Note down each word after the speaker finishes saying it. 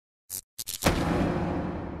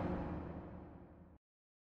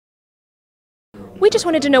We just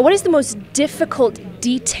wanted to know, what is the most difficult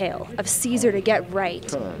detail of Caesar to get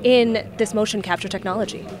right in this motion capture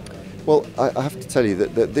technology? Well, I have to tell you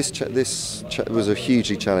that this was a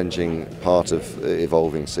hugely challenging part of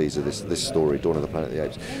evolving Caesar, this story, Dawn of the Planet of the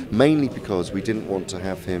Apes, mainly because we didn't want to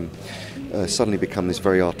have him suddenly become this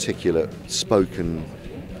very articulate, spoken,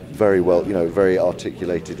 very well, very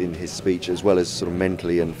articulated in his speech, as well as sort of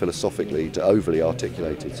mentally and philosophically to overly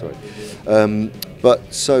articulated.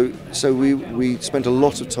 But so we spent a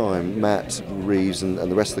lot of time, Matt Reeves and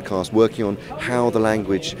the rest of the cast, working on how the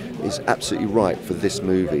language is absolutely right for this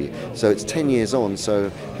movie. So it's 10 years on,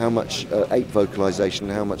 so how much ape vocalization,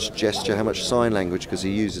 how much gesture, how much sign language, because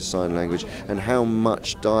he uses sign language, and how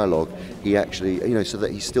much dialogue he actually, so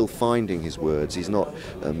that he's still finding his words. He's not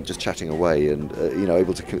just chatting away and,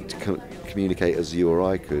 able to communicate as you or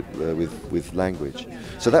I could with language.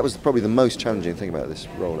 So that was probably the most challenging thing about this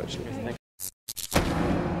role, actually.